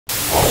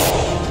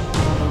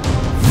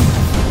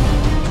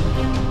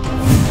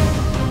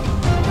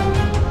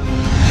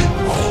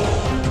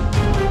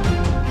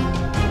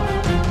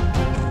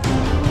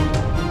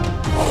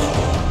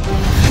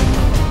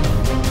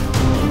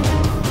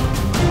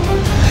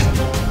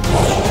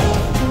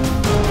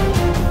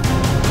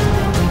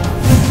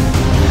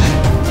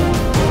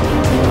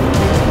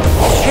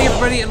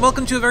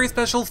welcome to a very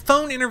special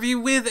phone interview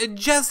with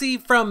Jesse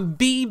from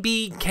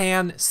BB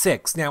Can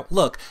 6. Now,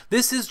 look,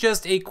 this is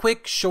just a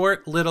quick,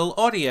 short, little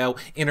audio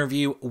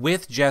interview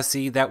with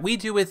Jesse that we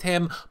do with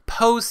him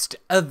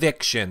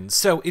post-eviction.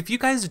 So if you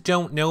guys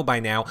don't know by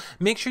now,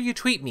 make sure you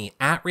tweet me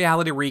at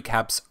Reality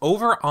Recaps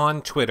over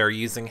on Twitter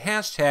using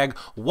hashtag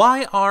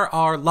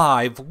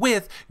YRRLive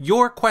with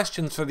your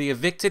questions for the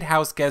evicted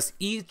house guests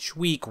each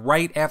week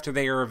right after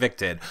they are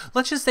evicted.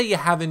 Let's just say you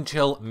have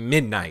until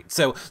midnight.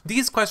 So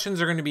these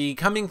questions are going to be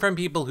coming from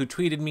people who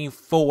tweeted me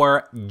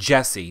for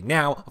Jesse.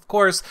 Now, of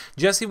course,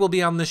 Jesse will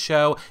be on the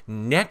show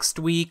next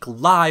week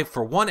live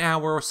for 1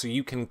 hour, so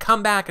you can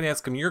come back and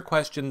ask him your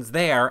questions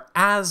there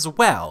as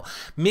well.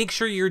 Make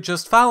sure you're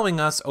just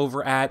following us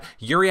over at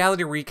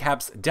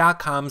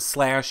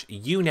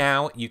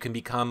yourrealityrecaps.com/YouNow. You can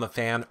become a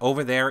fan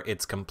over there.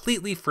 It's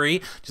completely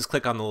free. Just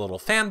click on the little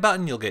fan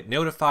button. You'll get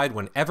notified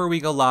whenever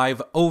we go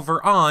live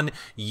over on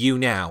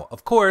YouNow.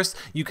 Of course,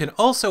 you can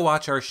also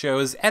watch our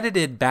shows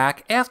edited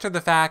back after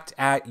the fact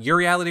at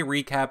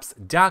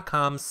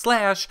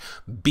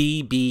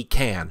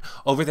yourrealityrecaps.com/bbcan.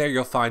 Over there,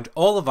 you'll find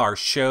all of our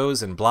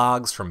shows and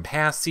blogs from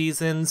past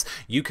seasons.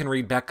 You can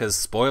read Becca's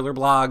spoiler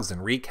blogs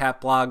and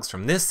recap blogs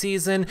from this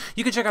season.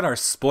 You can check out our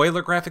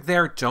spoiler graphic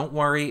there. Don't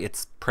worry,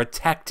 it's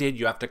protected.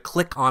 You have to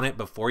click on it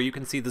before you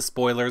can see the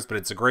spoilers, but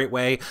it's a great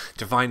way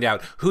to find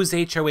out who's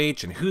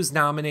HOH and who's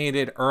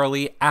nominated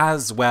early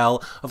as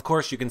well. Of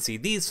course, you can see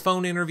these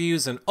phone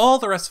interviews and all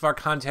the rest of our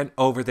content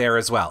over there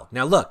as well.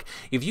 Now look,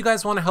 if you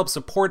guys want to help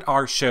support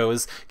our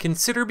shows,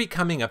 consider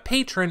becoming a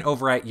patron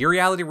over at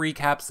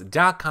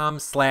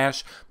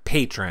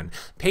yourrealityrecaps.com/patron.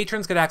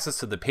 Patrons get access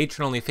to the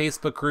patron-only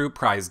Facebook group,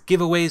 prize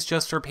giveaways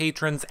just for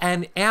patrons,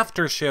 and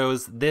after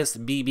shows this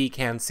BB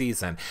Can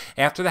season.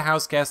 After the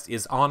house guest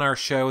is on our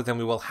show, then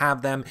we will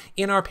have them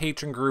in our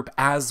patron group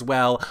as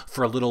well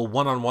for a little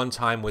one-on-one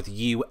time with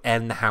you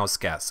and the house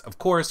guests. Of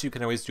course, you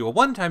can always do a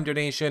one-time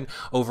donation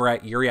over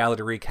at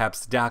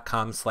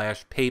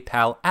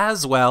yourrealityrecaps.com/PayPal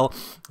as well.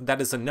 That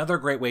is another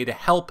great way to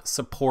help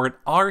support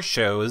our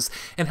shows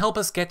and help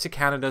us get to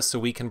Canada so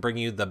we can bring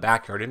you the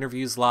backyard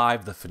interviews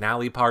live, the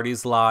finale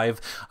parties live,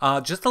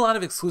 just a lot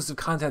of exclusive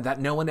content that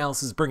no one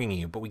else is bringing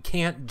you, but we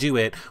can't do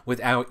it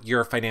without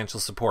your financial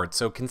support.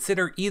 So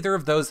consider either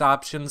of those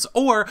options,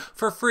 or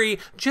for free,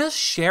 just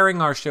sharing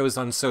our shows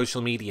on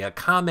social media,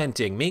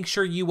 commenting. Make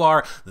sure you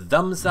are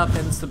thumbs up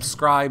and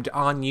subscribed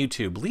on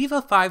YouTube. Leave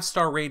a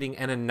 5-star rating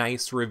and a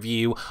nice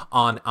review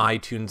on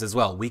iTunes as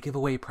well. We give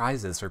away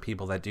prizes for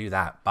people that do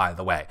that, by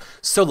the way.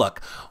 So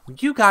look,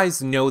 you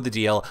guys know the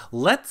deal.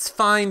 Let's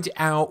find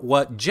out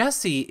what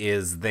Jesse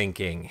is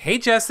thinking. Hey,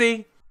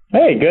 Jesse.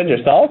 Hey, good.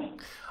 Yourself?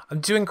 I'm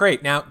doing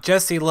great. Now,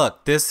 Jesse,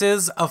 look, this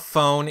is a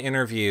phone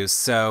interview,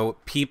 so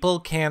people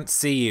can't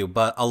see you,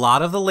 but a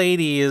lot of the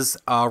ladies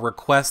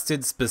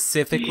requested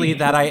specifically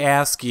that I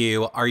ask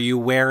you, are you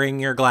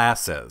wearing your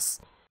glasses?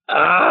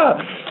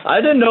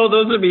 I didn't know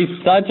those would be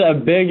such a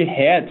big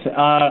hit.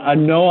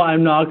 No,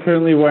 I'm not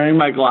currently wearing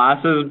my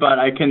glasses, but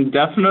I can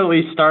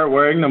definitely start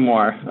wearing them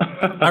more.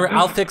 All right,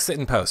 I'll fix it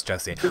in post,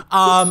 Jesse. Do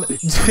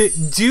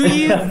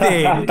you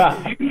think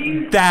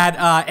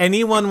that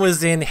anyone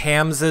was in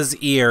Hamza's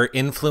ear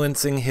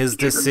influencing his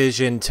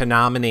decision to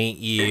nominate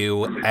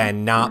you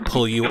and not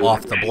pull you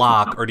off the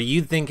block, or do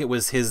you think it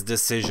was his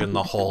decision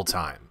the whole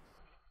time?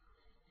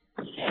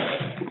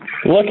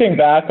 Looking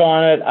back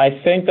on it, I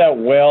think that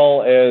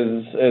Will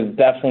is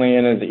definitely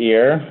in his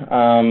ear.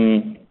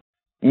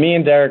 Me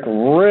and Derek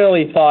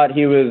really thought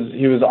he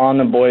was on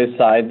the boys'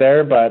 side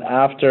there, but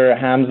after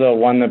Hamza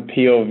won the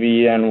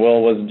POV and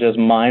Will was just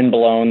mind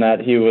blown that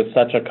he was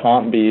such a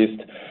comp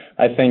beast,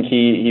 I think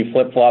he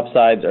flip-flopped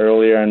sides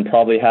earlier and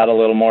probably had a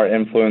little more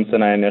influence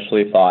than I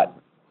initially thought.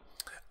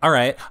 All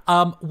right.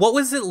 What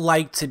was it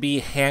like to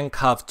be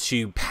handcuffed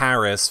to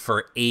Paris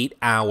for 8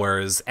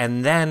 hours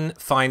and then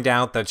find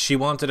out that she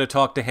wanted to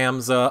talk to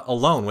Hamza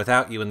alone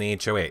without you in the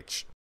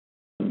HOH?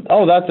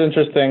 Oh, that's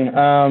interesting.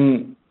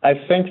 I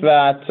think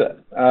that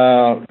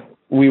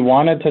we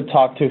wanted to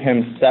talk to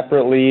him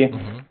separately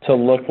to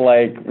look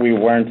like we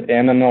weren't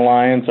in an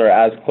alliance or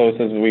as close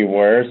as we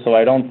were. So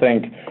I don't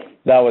think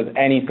that was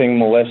anything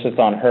malicious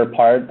on her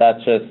part.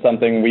 That's just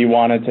something we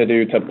wanted to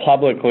do to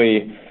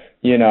publicly,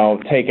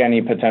 take any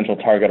potential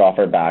target off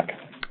her back.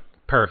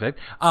 Perfect.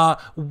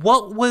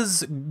 What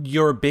was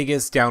your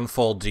biggest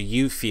downfall, do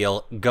you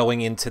feel,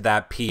 going into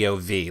that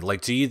POV?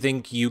 Like, do you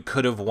think you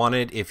could have won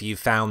it if you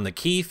found the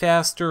key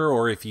faster,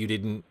 or if you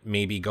didn't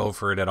maybe go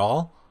for it at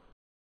all?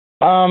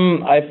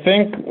 I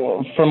think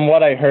from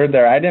what I heard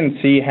there, I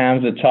didn't see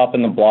Hamza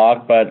chopping the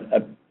block, but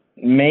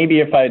maybe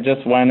if I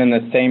just went in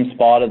the same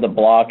spot of the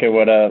block, it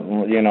would have,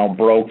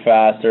 broke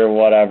faster or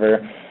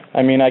whatever.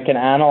 I mean, I can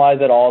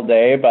analyze it all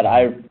day, but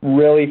I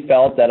really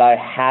felt that I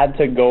had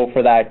to go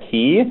for that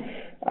key.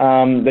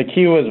 The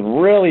key was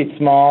really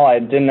small. I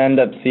didn't end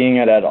up seeing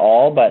it at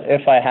all, but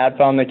if I had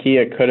found the key,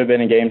 it could have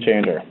been a game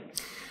changer.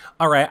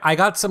 All right, I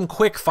got some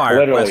quick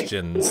fire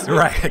questions.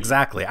 Right,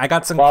 exactly. I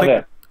got some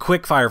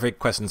quick fire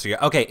questions for you.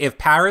 Okay, if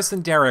Paris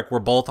and Derek were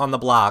both on the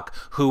block,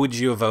 who would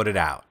you have voted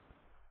out?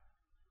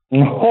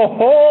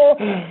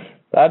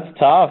 That's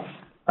tough.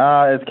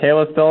 Is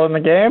Kayla still in the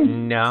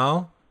game?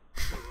 No.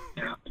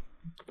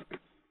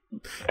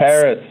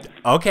 Paris.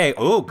 Okay.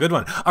 Oh, good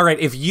one. All right.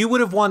 If you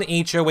would have won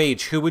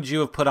HOH, who would you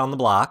have put on the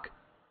block?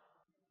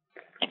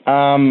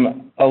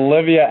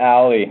 Olivia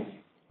Alley.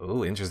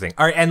 Oh, interesting.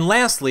 All right. And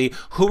lastly,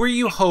 who are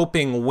you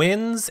hoping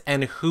wins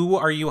and who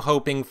are you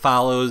hoping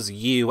follows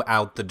you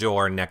out the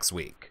door next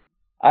week?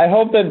 I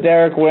hope that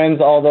Derek wins,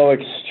 although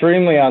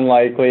extremely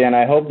unlikely, and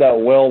I hope that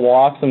Will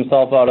walks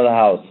himself out of the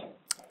house.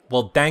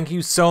 Well, thank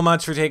you so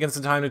much for taking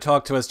some time to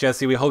talk to us,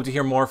 Jesse. We hope to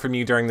hear more from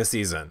you during the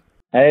season.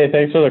 Hey,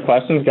 thanks for the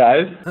questions,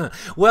 guys.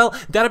 Well,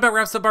 that about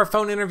wraps up our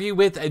phone interview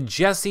with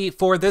Jesse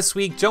for this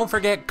week. Don't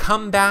forget,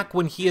 come back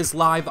when he is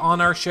live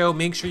on our show.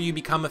 Make sure you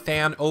become a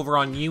fan over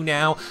on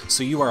YouNow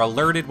so you are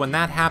alerted when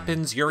that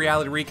happens.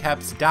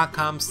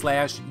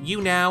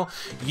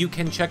 YourRealityRecaps.com/YouNow. You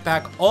can check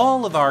back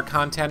all of our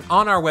content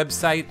on our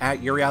website at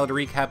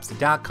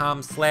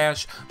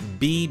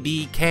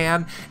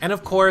YourRealityRecaps.com/BBCan. And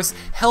of course,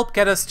 help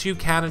get us to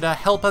Canada.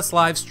 Help us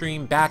live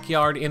stream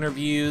backyard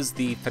interviews,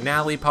 the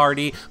finale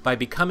party, by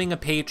becoming a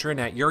patron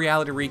at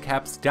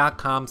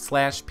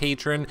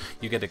YourRealityRecaps.com/patron.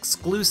 You get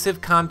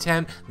exclusive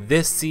content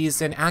this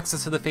season,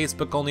 access to the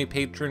Facebook-only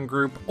patron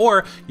group,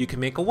 or you can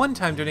make a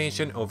one-time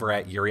donation over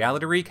at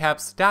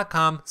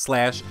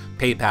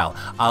YourRealityRecaps.com/PayPal.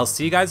 I'll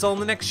see you guys all in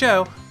the next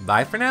show.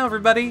 Bye for now,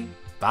 everybody.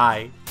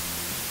 Bye.